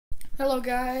Hello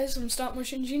guys, I'm Stop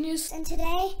Motion Genius. And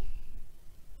today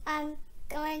I'm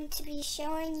going to be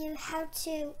showing you how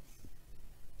to...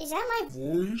 Is that my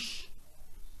voice?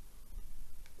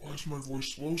 Why is my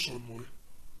voice low suddenly?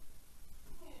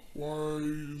 Why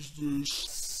is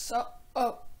this?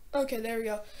 Okay, there we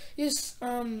go. Yes,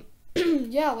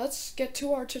 yeah, let's get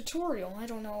to our tutorial. I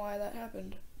don't know why that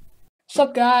happened.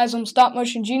 Sup guys, I'm Stop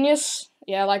Motion Genius.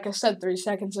 Yeah, like I said 3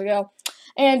 seconds ago.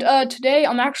 And today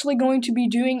I'm actually going to be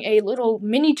doing a little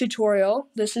mini tutorial.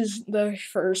 This is the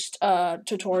first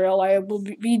tutorial I will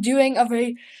be doing of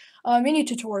a mini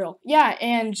tutorial. Yeah,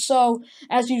 and so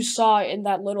as you saw in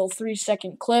that little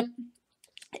 3-second clip,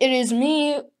 it is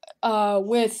me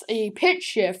with a pitch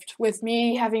shift, with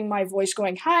me having my voice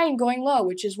going high and going low,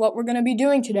 which is what we're going to be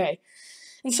doing today.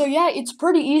 And so yeah, it's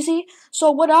pretty easy.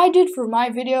 So what I did for my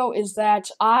video is that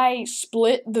I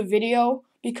split the video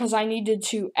because I needed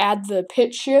to add the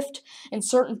pitch shift in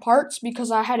certain parts,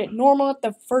 because I had it normal at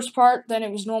the first part, then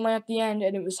it was normal at the end,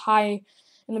 and it was high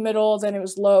in the middle, then it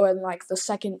was low in like the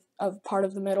second part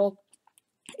of the middle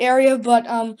area. But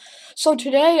so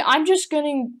today I'm just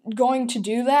going to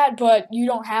do that, but you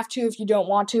don't have to if you don't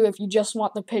want to, if you just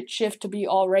want the pitch shift to be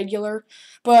all regular.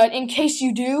 But in case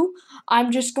you do,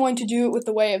 I'm just going to do it with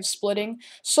the way of splitting.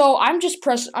 So I'm just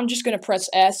going to press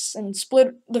S and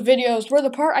split the videos where the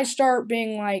part I start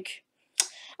being like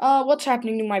what's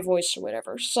happening to my voice or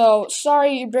whatever. So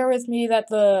sorry, bear with me that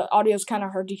the audio is kind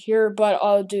of hard to hear, but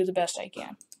I'll do the best I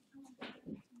can.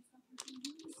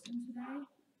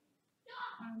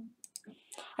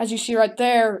 As you see right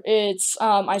there, it's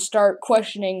I start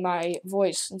questioning my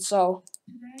voice, and so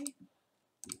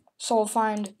we'll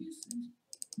find.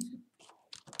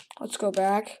 Let's go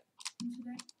back.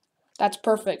 That's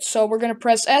perfect. So we're gonna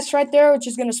press S right there, which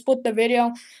is gonna split the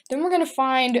video. Then we're gonna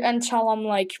find and tell them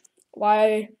like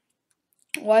why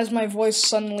is my voice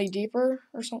suddenly deeper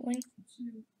or something.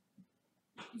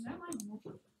 Is that my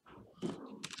voice?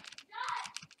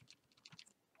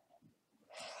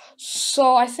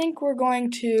 So I think we're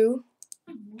going to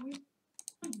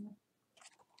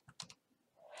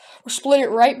split it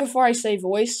right before I say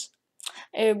voice,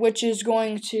 which is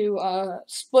going to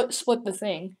split the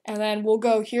thing, and then we'll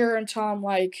go here and tell them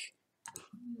like,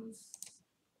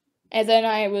 and then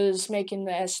I was making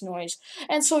the S noise.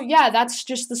 And so yeah, that's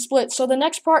just the split. So the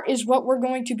next part is what we're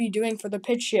going to be doing for the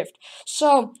pitch shift.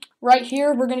 So right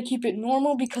here, we're going to keep it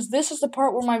normal because this is the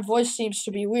part where my voice seems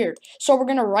to be weird. So we're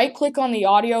going to right click on the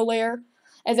audio layer,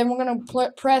 and then we're going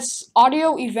to press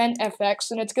Audio Event FX,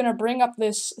 and it's going to bring up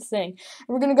this thing. And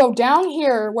we're going to go down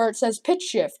here where it says pitch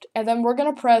shift, and then we're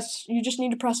going to press, you just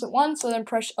need to press it once, and then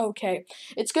press OK.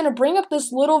 It's going to bring up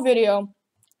this little video.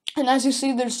 And as you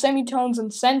see, there's semitones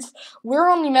and cents. We're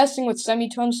only messing with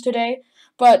semitones today,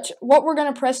 but what we're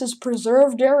going to press is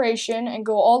preserve duration and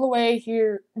go all the way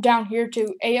here down here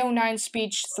to A09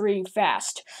 speech 3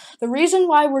 fast. The reason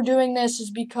why we're doing this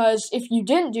is because if you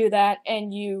didn't do that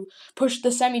and you push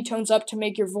the semitones up to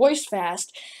make your voice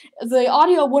fast, the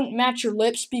audio wouldn't match your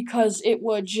lips because it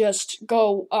would just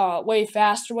go way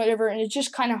fast or whatever, and it's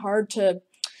just kind of hard to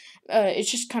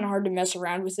mess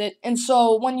around with it. And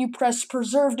so when you press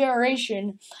preserve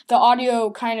duration, the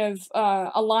audio kind of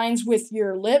aligns with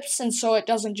your lips, and so it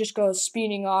doesn't just go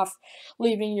speeding off,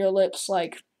 leaving your lips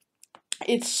like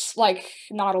it's like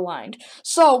not aligned.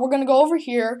 So we're going to go over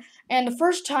here, and the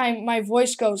first time my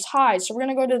voice goes high, so we're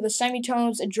going to go to the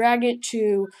semitones and drag it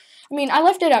to, I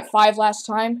left it at 5 last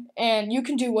time, and you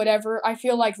can do whatever. I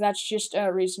feel like that's just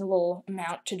a reasonable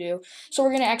amount to do. So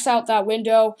we're going to X out that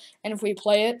window, and if we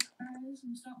play it. Today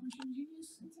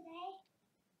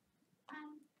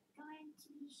I'm going to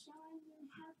be showing you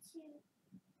how to...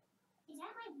 Is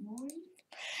that my voice?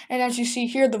 And as you see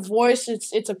here, the voice,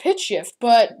 it's a pitch shift,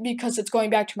 but because it's going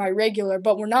back to my regular,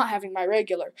 but we're not having my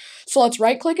regular. So let's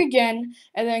right click again,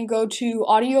 and then go to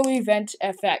Audio Event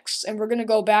FX, and we're going to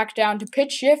go back down to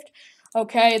pitch shift.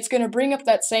 Okay, it's going to bring up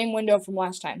that same window from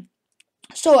last time.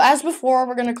 So as before,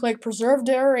 we're going to click preserve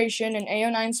duration and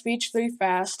A09 speech 3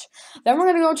 fast. Then we're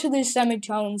going to go to the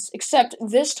semitones, except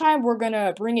this time we're going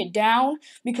to bring it down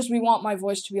because we want my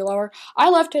voice to be lower. I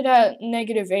left it at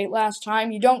 -8 last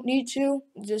time. You don't need to.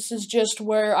 This is just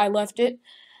where I left it.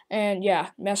 And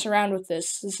yeah, mess around with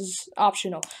this. This is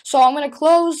optional. So I'm going to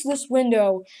close this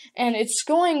window, and it's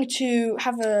going to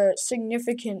have a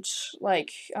significant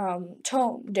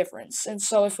tone difference. And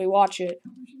so if we watch it,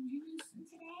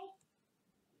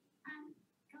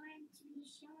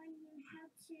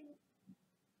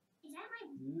 Is that my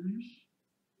Voice?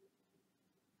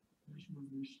 Why is my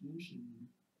voice low suddenly?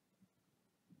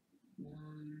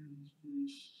 Why is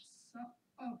this?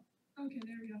 okay,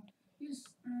 there we go. Yes,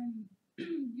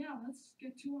 yeah, let's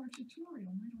get to our tutorial.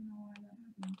 I don't know why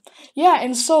Yeah,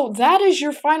 and so that is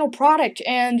your final product.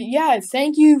 And yeah,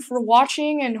 thank you for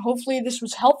watching, and hopefully this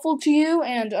was helpful to you.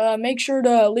 And make sure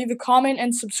to leave a comment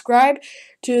and subscribe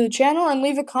to the channel, and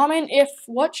leave a comment if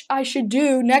what I should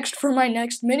do next for my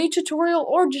next mini tutorial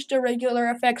or just a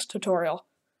regular FX tutorial.